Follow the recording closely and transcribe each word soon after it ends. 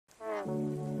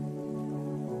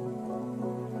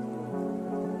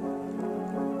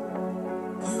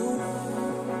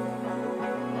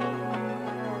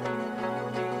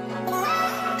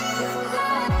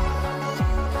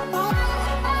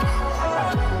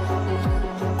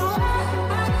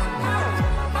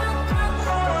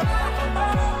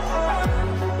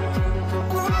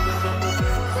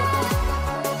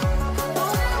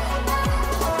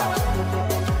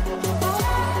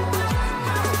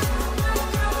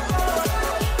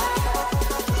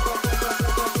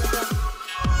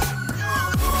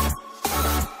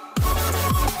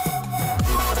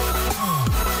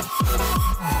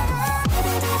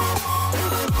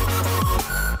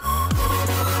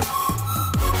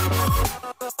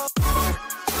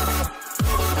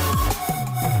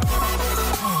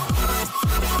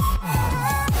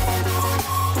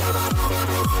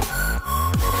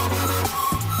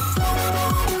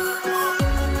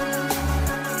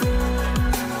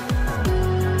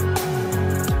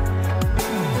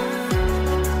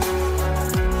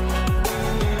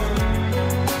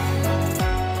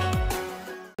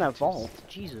That vault,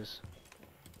 Jesus.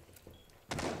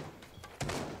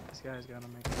 This guy's gotta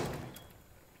make it.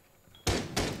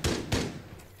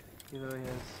 He literally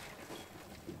has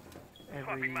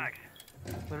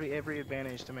every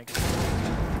advantage to make it.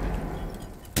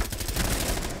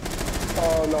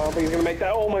 Oh no, but he's gonna make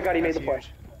that. Oh my god, he made the play.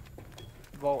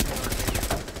 Vault.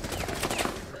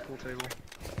 Pool table.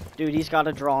 Dude, he's got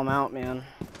to draw him out, man.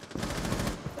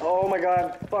 Oh my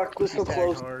god, fuck, we're so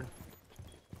close. Hard.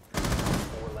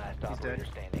 He's dead.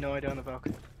 No idea on the Valk.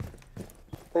 I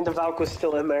think the Valk was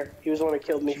still in there. He was the one that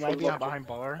killed me. She might be out behind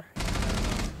bar.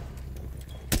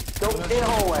 Nope, in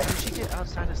hallway. Did she get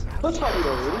outside his house? Let's fight it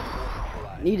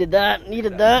over. Needed that,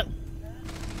 needed that.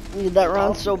 Needed that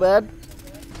run so bad.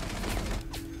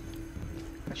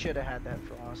 I should have had that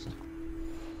frost.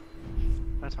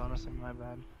 That's honestly my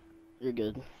bad. You're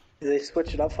good. Did they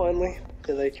switch it up finally?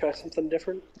 Did they try something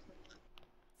different?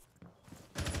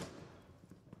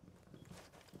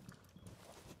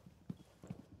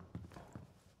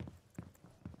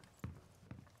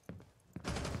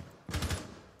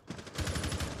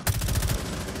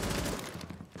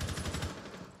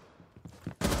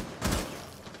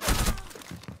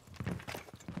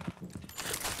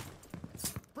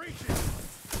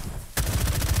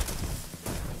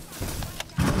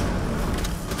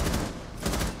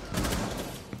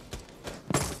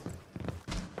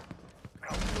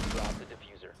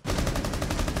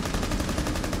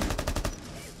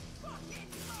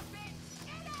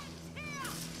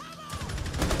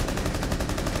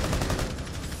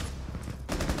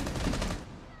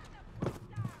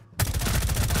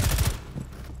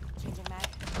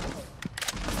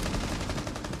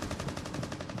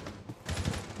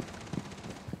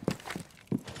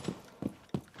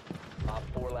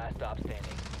 Last stop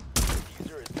standing.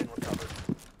 Diffuser has been recovered.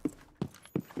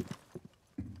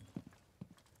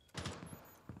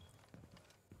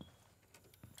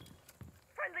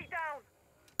 Friendly down.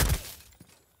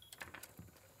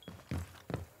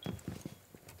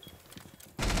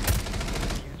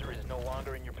 Diffuser is no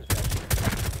longer in your possession.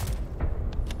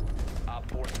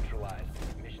 Op 4 neutralized.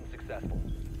 Mission successful.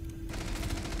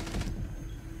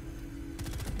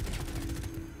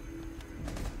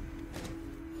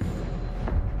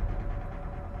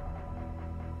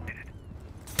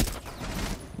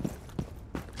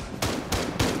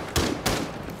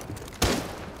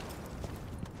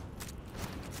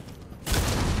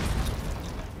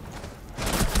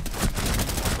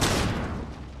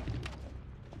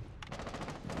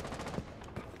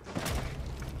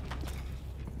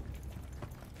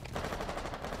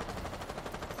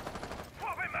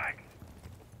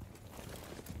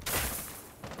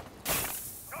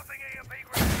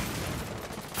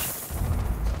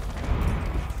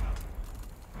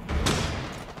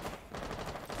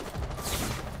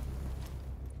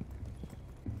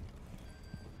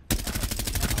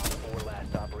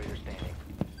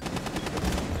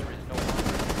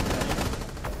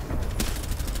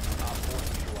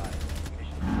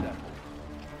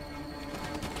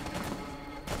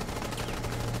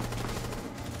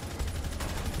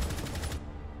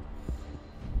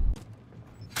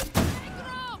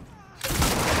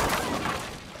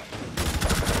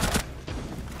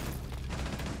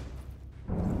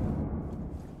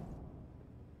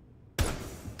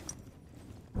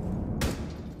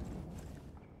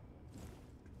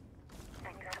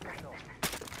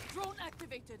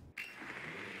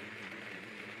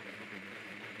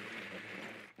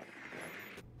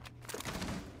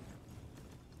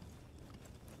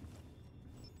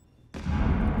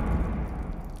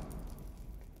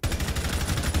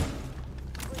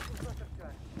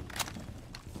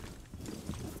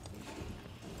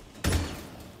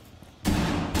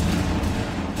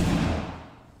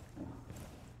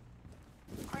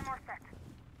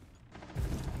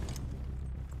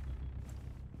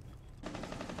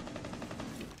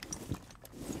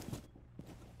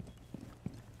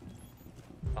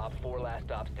 Op 4 last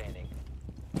stop standing.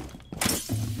 The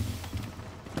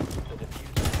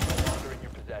diffuser is no longer in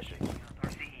your possession.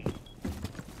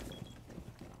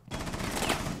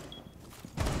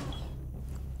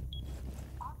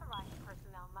 Authorized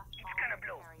personnel must follow carry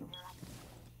their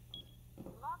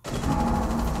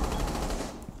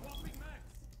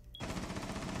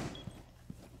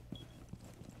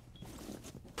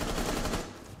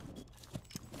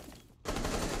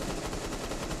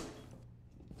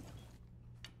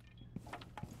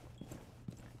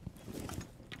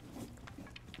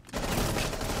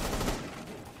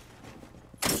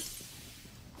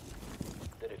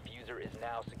The diffuser is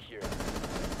now secure.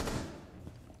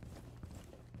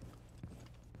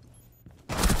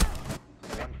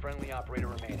 One friendly operator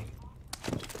remaining.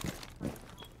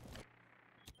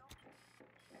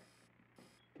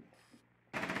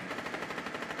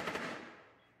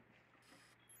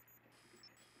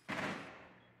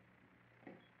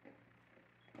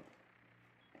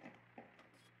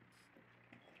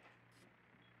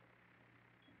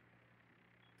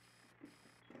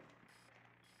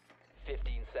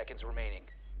 Seconds remaining.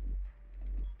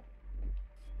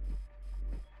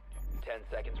 10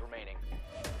 seconds remaining.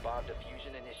 Bomb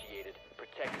diffusion initiated.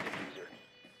 Protect the diffuser.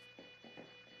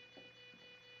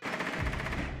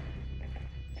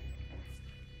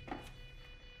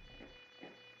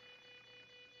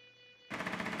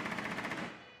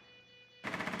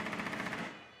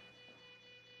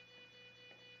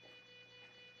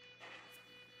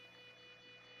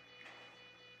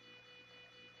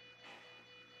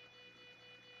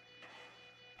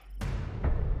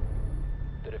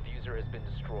 The diffuser has been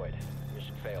destroyed.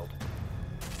 Mission failed.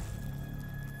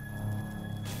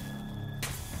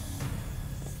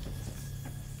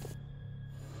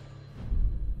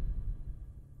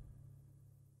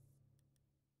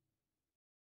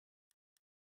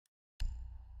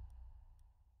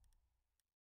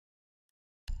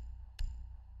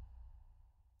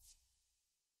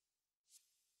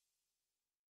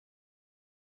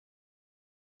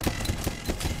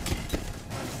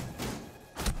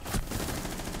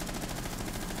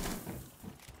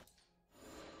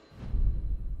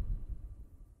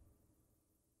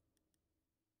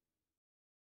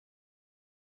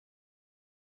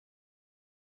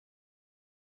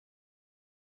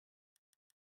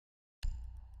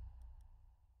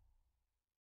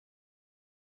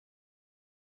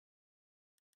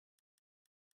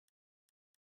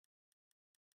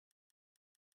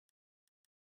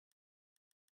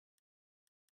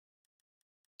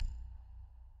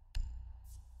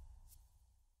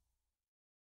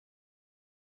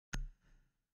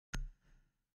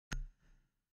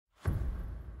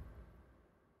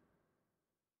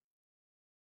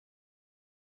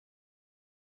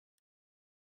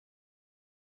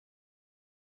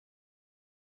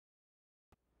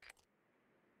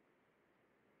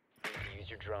 Use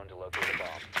your drone to locate a bomb.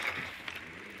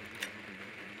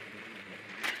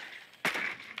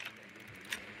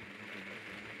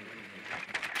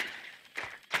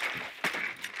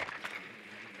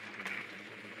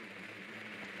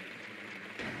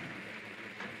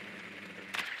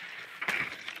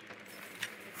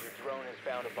 Your drone has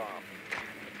found a bomb.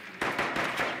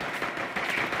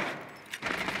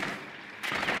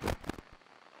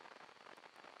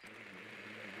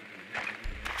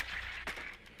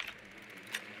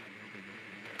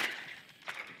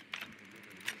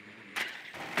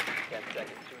 10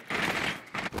 seconds to insertion.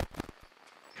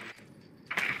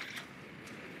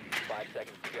 5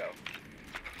 seconds to go.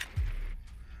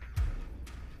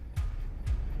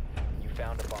 You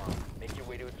found a bomb. Make your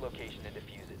way to its location and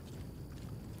defuse it.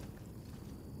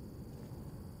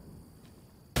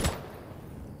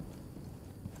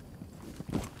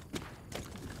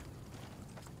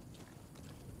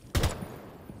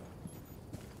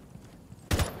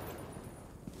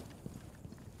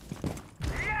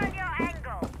 Learn your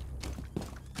angle.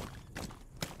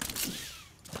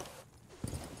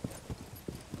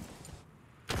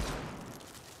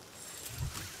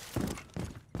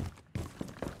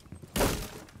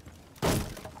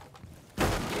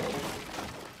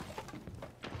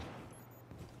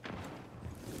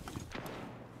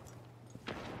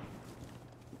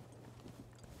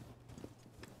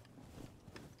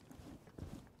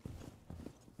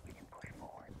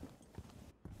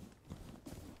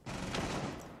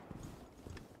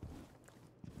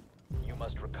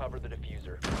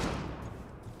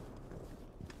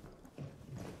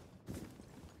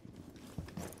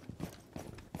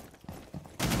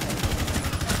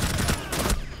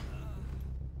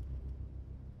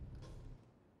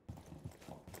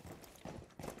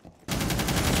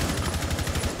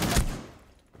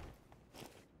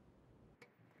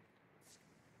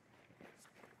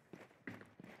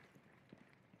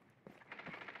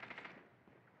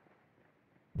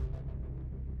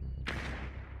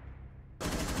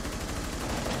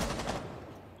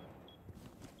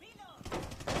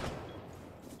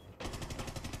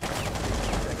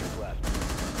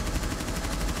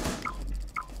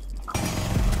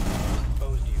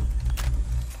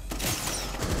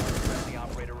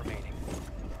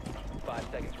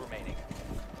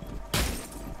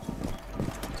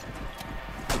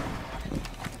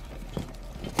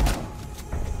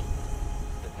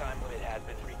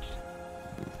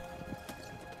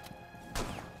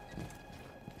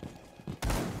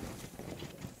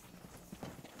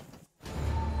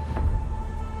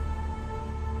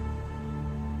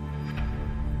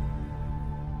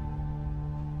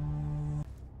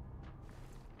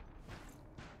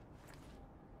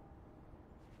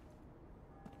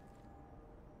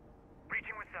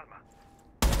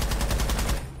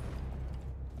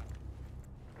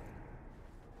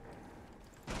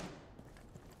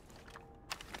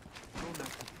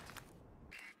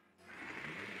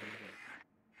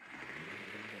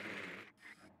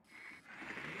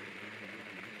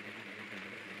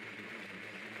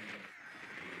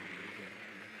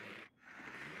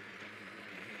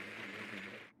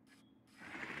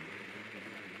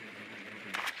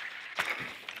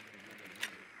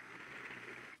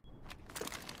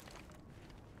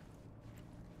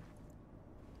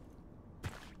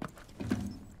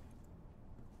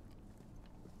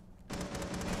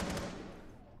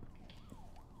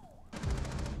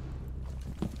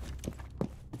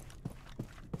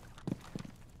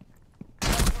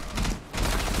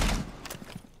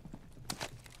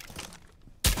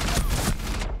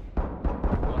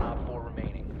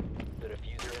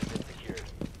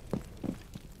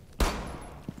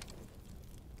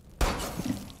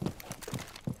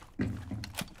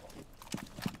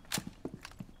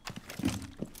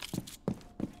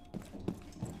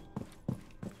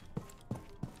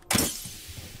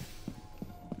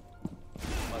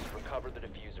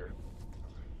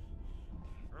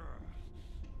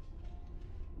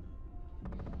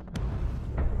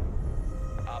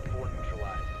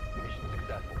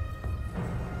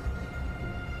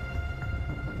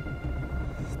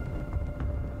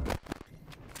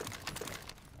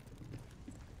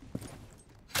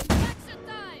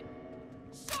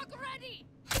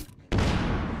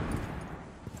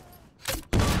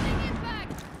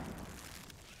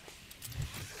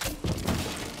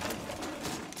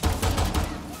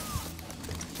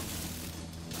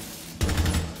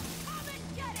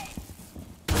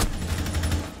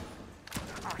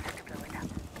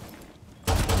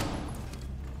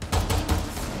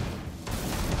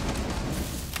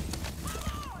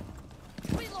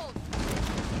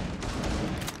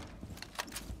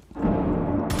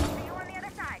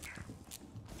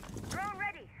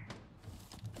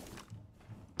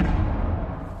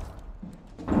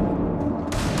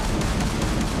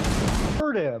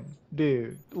 heard him,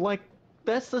 dude. Like,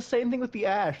 that's the same thing with the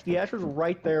Ash. The Ash was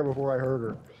right there before I heard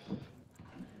her.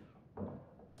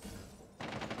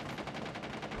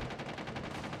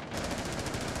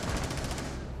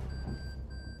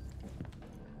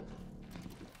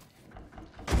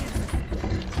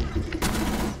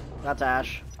 That's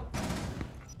Ash.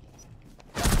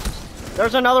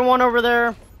 There's another one over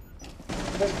there.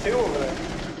 There's two over there.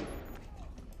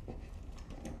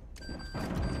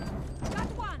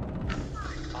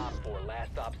 Op 4,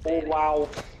 last stop Oh standing. wow.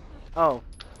 Oh.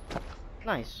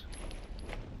 Nice.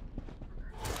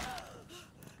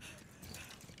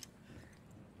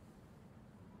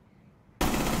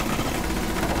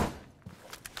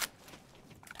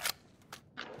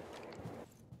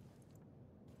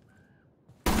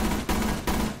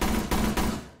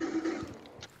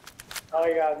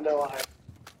 I got no idea.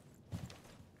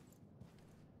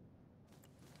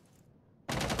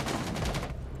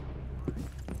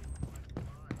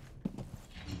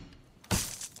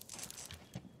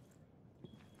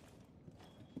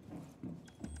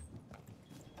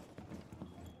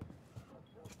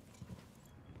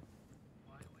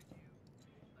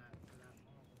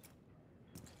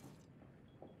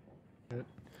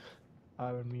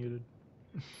 I'm unmuted.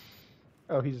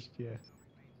 Oh, he's, yeah.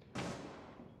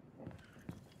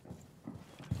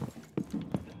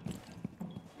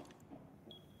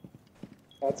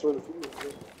 That's where the food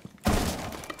is.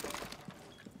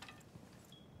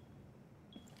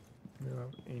 We don't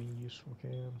have any useful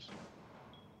cams.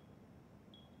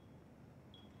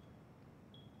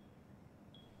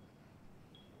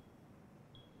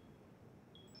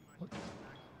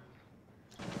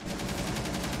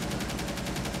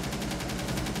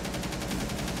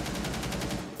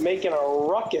 Making a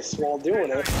ruckus while doing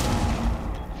it.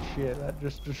 Shit, that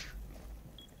just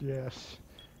yes.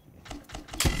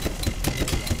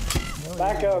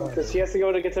 Back up, because he has to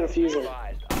go to get to the fusion.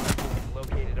 Advised, Op 4 has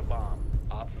located a bomb.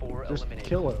 Op 4 Just eliminated.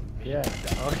 kill him. Yeah.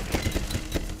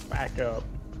 Back up.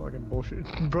 Fucking bullshit.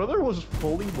 Brother was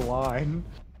fully blind.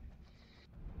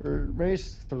 Or maybe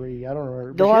it's 3. I don't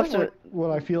remember. They'll But have she to- had, like, what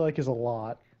I feel like is a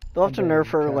lot. They'll have to compared nerf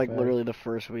her like Cafe. literally the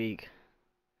first week.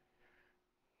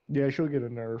 Yeah, she'll get a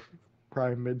nerf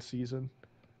probably mid-season.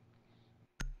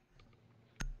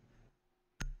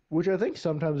 Which I think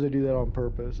sometimes they do that on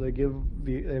purpose. They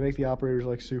make the operators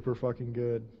like super fucking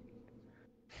good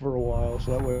for a while,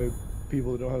 so that way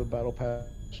people that don't have the battle pass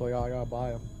like, oh, I gotta buy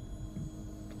them.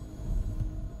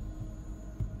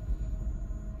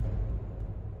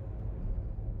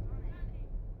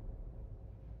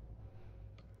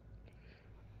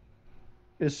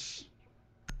 Is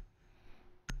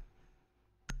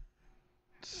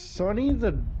Sonny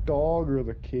the dog or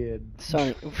the kid?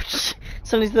 Sonny.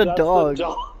 Sonny's the That's dog. The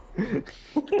dog.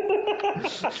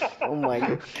 Oh my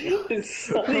god. Is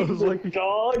Sonny I was the like-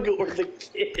 dog or the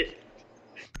kid?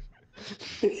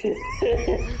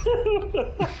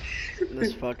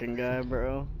 This fucking guy,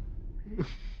 bro.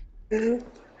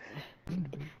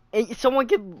 Hey, someone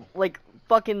could like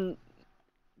fucking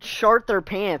shart their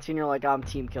pants and you're like, I'm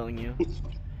team killing you.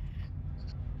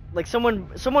 Like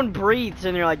someone breathes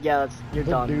and you're like, yeah, you're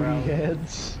The done, duty bro.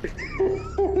 heads.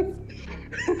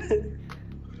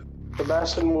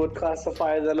 Sebastian would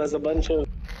classify them as a bunch of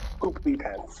poopy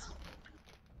pants.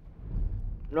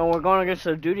 No, we're going against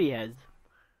the duty heads.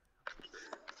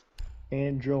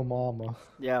 And Joe Mama.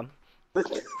 Yeah.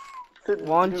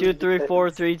 1, 2, 3, 4,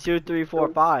 3, 2, 3, 4,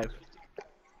 5.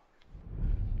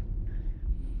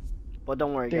 But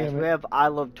don't worry, guys. Damn it. We have I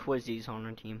Love Twizzies on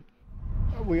our team.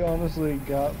 We honestly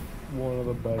got one of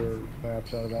the better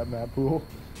maps out of that map pool.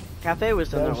 Cafe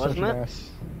was in That there, was such wasn't an it? ass.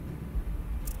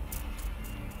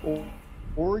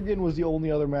 Oregon was the only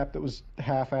other map that was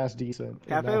half-ass decent.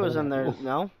 Cafe that was whole in there. map pool.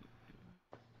 No?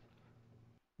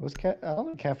 I don't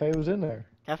think Cafe was in there.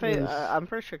 Cafe. It was I'm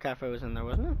pretty sure Cafe was in there,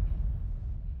 wasn't it?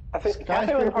 I think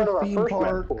Cafe was part of our theme first map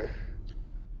park. pool.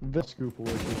 The scoop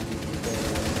was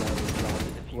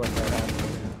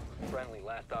Friendly,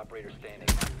 last operator standing.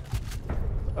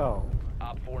 Oh.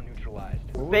 Op 4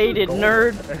 neutralized. Baited,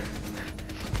 nerd.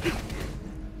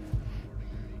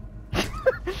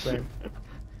 Same.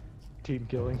 Team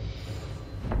killing.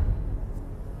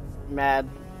 Mad.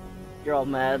 You're all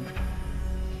mad.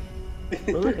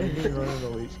 Look at me running the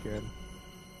elite skin.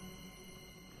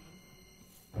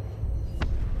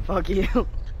 Fuck you.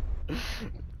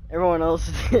 Everyone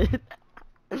else did.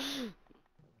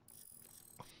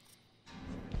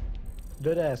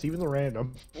 Deadass, even the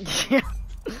random. Yeah.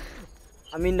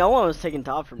 I mean, no one was taking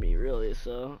top for me, really,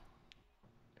 so.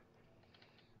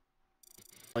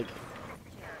 Like.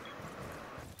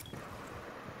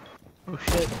 Oh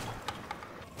shit.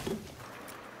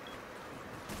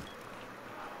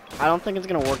 I don't think it's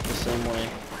gonna work the same way.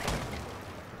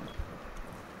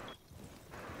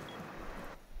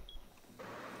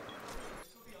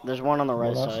 There's one on the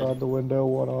right One side. outside the window,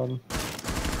 one on.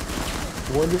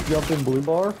 One just jumped in blue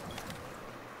bar.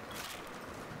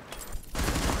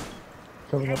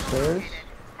 Coming upstairs.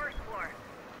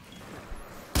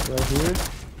 Right here.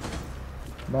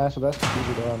 Massive, that's the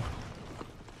people down.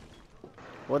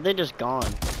 Well, they just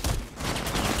gone.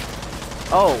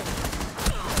 Oh.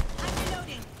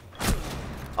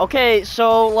 Okay,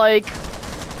 so like,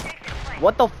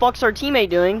 what the fuck's our teammate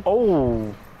doing?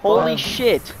 Oh. Holy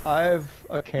shit. I have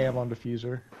a cam on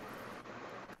diffuser.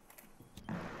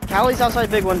 Callie's outside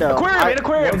big window. Aquarium,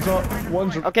 aquarium.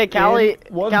 One's Okay, Callie.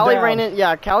 one's Callie down. ran in.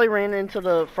 Yeah, Callie ran into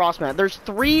the frost mat. There's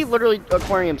 3 literally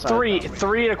aquarium side.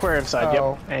 Three at aquarium side.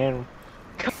 Oh. Yep. And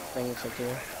Things like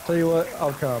that. Tell you what,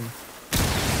 I'll come.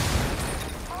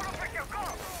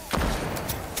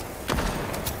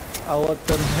 I'll let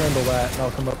them handle that, and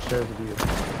I'll come upstairs with you.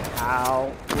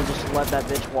 Ow. We just let that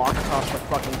bitch walk across the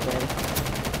fucking thing.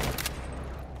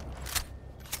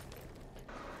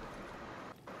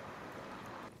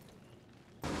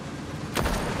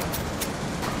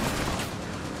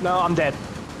 no, I'm dead.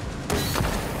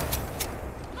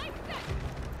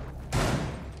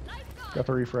 Got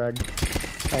the refrag.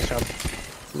 Nice job.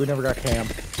 We never got cam.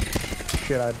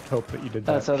 Shit, I'd hope that you did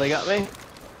that. That's how they got me.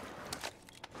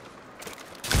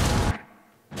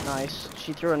 Nice.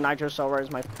 She threw a nitro cell right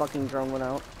as my fucking drone went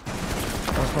out.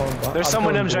 There's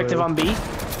someone objective on B.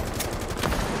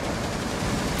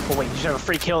 Oh wait, you should have a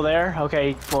free kill there.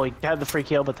 Okay, well he had the free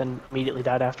kill, but then immediately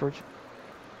died afterwards.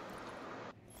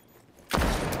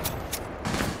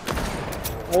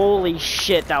 Holy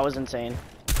shit, that was insane.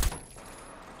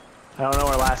 I don't know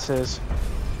where last is.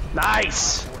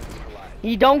 Nice.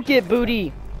 He don't get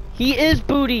booty. He is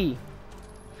booty.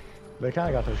 They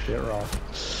kind of got their shit wrong.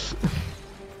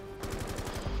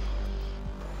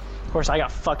 Of course, I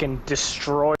got fucking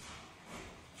destroyed.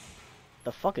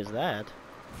 The fuck is that?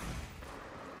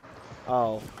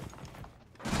 Oh.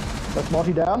 That's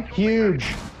multi down?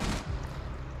 Huge!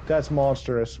 That's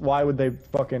monstrous. Why would they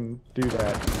fucking do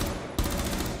that?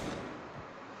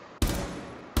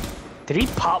 Did he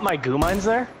pop my goo mines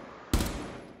there?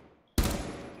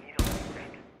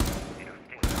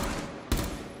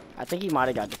 I think he might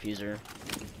have got diffuser.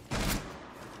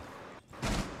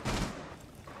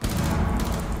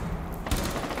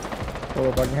 Oh,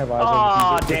 if I can have eyes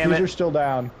Aw, on the diffuser. damn it. Diffuser's still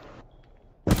down.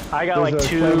 I got There's like a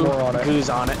 2 claymore on it. goos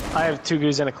on it. I have 2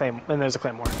 goos and a claim, and there's a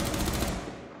claymore.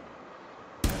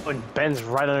 Oh, and Ben's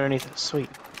right underneath it. Sweet.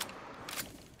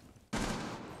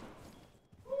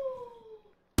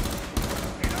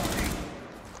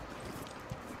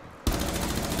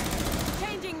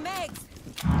 Changing mags.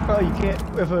 Oh, you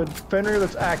can't. If a Fenrir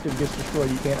that's active gets destroyed,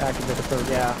 you can't activate a third.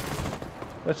 Yeah.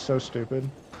 That's so stupid.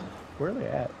 Where are they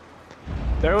at?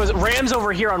 There was Rams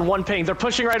over here on 1 ping. They're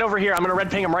pushing right over here. I'm gonna red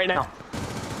ping him right now.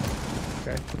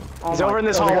 Okay. Oh He's my over in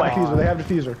this Oh, they hallway. got diffuser. They have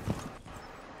diffuser.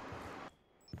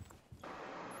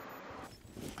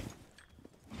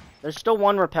 There's still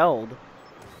one repelled.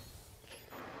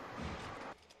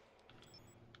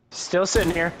 Still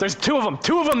sitting here. There's 2 of them.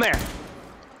 2 of them there.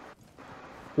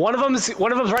 One of them's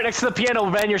right next to the piano,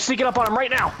 Ben. You're sneaking up on him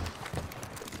right now.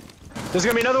 There's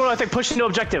gonna be another one, I think, pushing to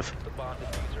objective. The bomb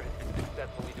diffuser has been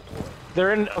successfully deployed.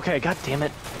 They're in. Okay, god damn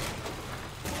it.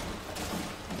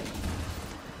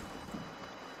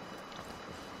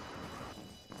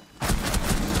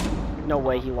 No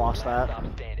way he lost that. Stop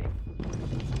standing.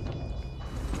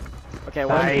 Okay,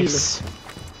 one Nice.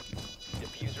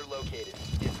 Diffuser located.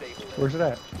 Disable it. Where's it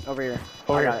at? over here.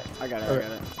 Over I here. got it. I got it. I Okay.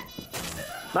 got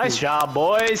it. Nice job,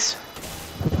 boys.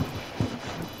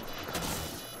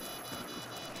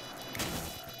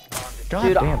 God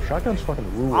Dude, damn, shotguns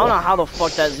fucking rule. I don't know how the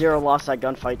fuck that Zero lost that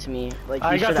gunfight to me. Like,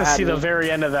 I you got should to have see had the me.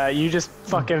 very end of that. You just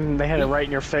fucking, they had it right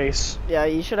in your face. Yeah,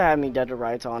 you should have had me dead to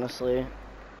rights, honestly.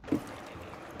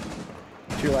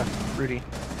 To your left, Rudy.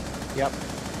 Yep.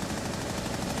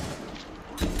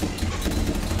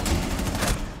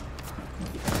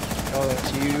 Oh, that's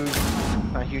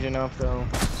huge. Not huge enough though.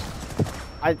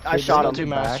 I Hey, shot Still him. 2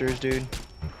 masters, dude.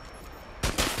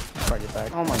 Try to get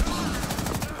back. Oh my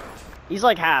god. He's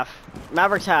like half.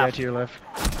 Maverick's Yeah, half. to your left.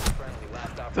 Friendly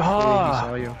last I believe he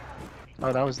saw Oh, you.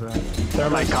 Oh, that was the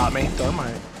thermite caught me.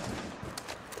 thermite.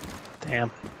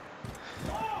 Damn.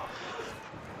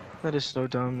 That is so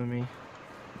dumb to me.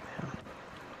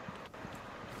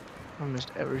 I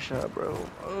missed every shot, bro.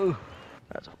 Oh,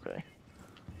 that's okay.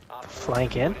 op.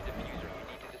 Flank in. Diffuser, you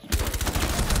need to destroy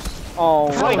it.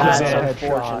 Oh, Flank that's was in.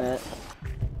 unfortunate.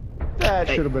 Yeah, That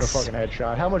should have been a fucking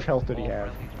headshot. How much health did he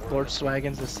have? Lord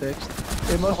Swaggin's the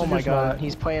 6th. It must Oh have my just god, not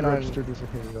he's playing on. registered as a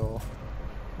hit at all.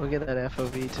 Look at that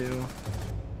FOV too.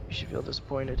 You should feel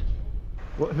disappointed.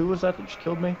 What, who was that just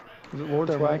killed me? Was it Lord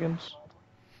Thermal. Swaggins?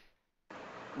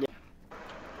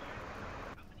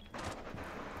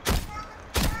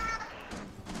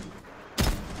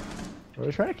 Are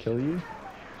they trying to kill you?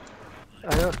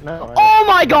 I don't know. Oh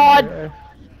my god!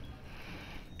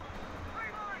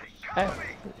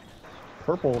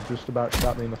 Purple just about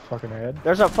shot me in the fucking head.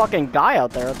 There's a fucking guy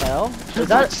out there. What the hell?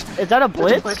 Is that a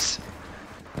blitz?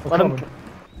 Let him.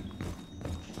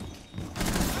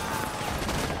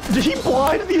 Did he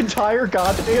blind the entire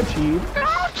goddamn team?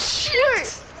 Oh shit!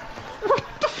 What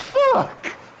the fuck?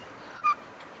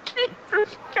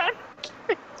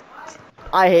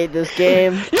 I hate this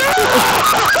game.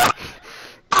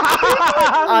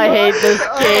 I hate this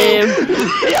game.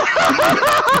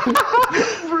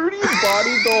 Rudy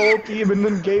bodied the whole team and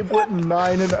then Gabe went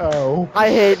 9-0. I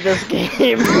hate this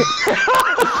game.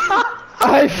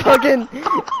 I fucking.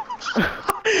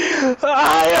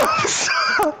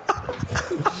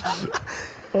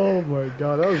 Oh my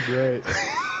god, that was great.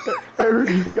 Hey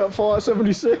Rudy, got Fallout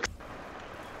 76.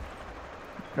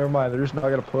 Never mind, they're just not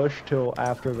gonna push till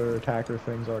after their attacker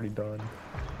thing's already done.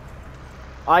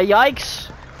 Yikes.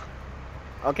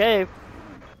 Okay.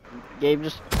 Gabe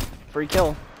just free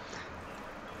kill.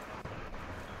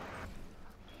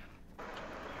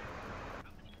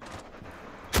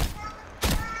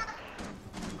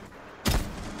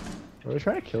 Are they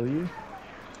trying to kill you?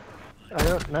 I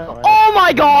don't know. Oh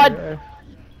my god!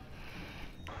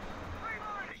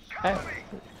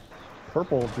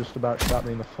 Purple just about shot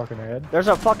me in the fucking head. There's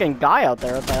a fucking guy out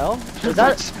there. What the hell?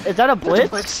 Is that a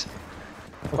blitz?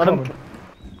 Let him.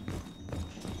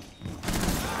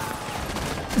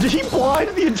 Did he blind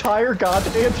the entire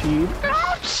goddamn team?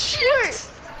 Oh shit!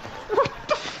 What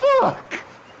the fuck?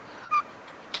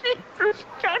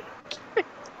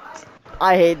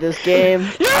 I hate this game.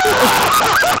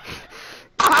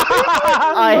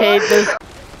 I hate this.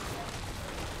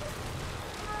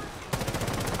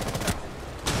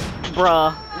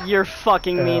 Bruh, you're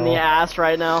fucking me in the ass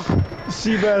right now.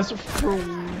 Seabass.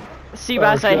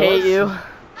 Seabass, I hate you.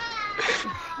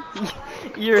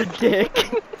 You're a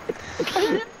dick.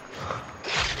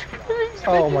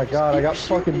 Oh my god, I got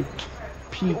fucking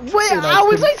peeked. Wait, how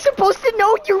was I supposed to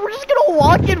know you were just gonna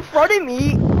walk in front of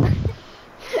me?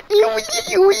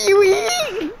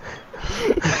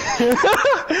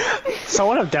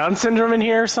 Someone have Down syndrome in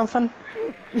here or something?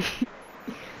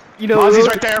 You know, Mozzie's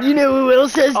right there. You know who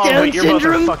else has Down wait, you're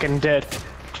syndrome? both fucking dead.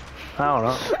 I don't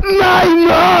know. My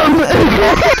mom!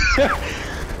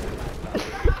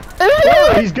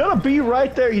 Oh, he's gonna be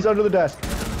right there. He's under the desk.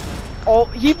 Oh,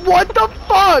 what the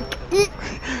fuck?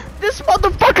 This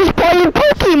motherfucker's playing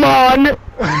Pokemon!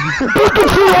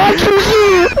 Pikachu watches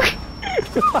you!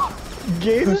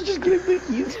 Gabe is just getting the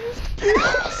easiest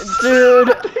kills. Dude.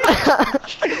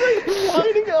 He's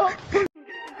lining up.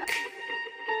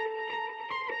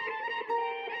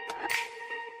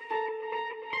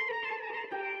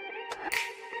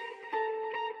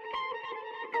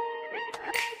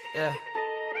 Yeah.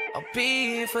 I'll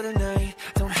be here for the night,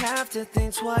 don't have to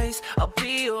think twice. I'll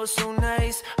be oh so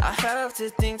nice, I have to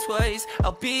think twice.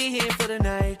 I'll be here for the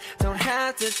night, don't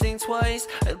have to think twice.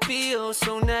 I'll be oh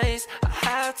so nice, I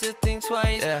have to think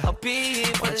twice. Yeah. I'll be here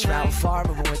for the night. I travel far,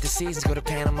 moving with the seasons, go to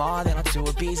Panama, then up to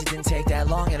Ibiza. Didn't take that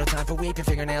long, ain't no time for weeping.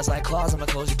 Fingernails like claws on my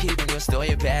clothes, you keeping. You'll steal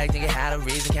your bag, think it had a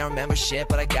reason. Can't remember shit,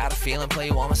 but I got a feeling. Play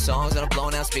you all my songs on a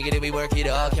blown out speaker, did we work it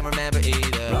up? Can't remember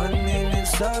either. Running in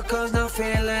circles, not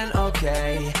feeling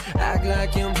okay. Act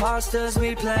like imposters,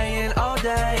 we playing all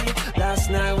day. Last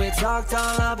night we talked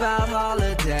all about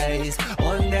holidays.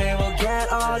 One day we'll get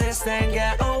all this thing,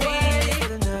 get away. For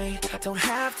the night, don't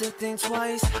have to think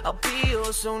twice. I'll be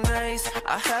oh so nice,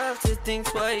 I have to think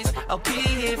twice. I'll be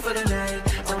here for the night,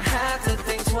 don't have to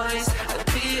think twice. I'll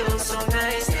be oh so nice.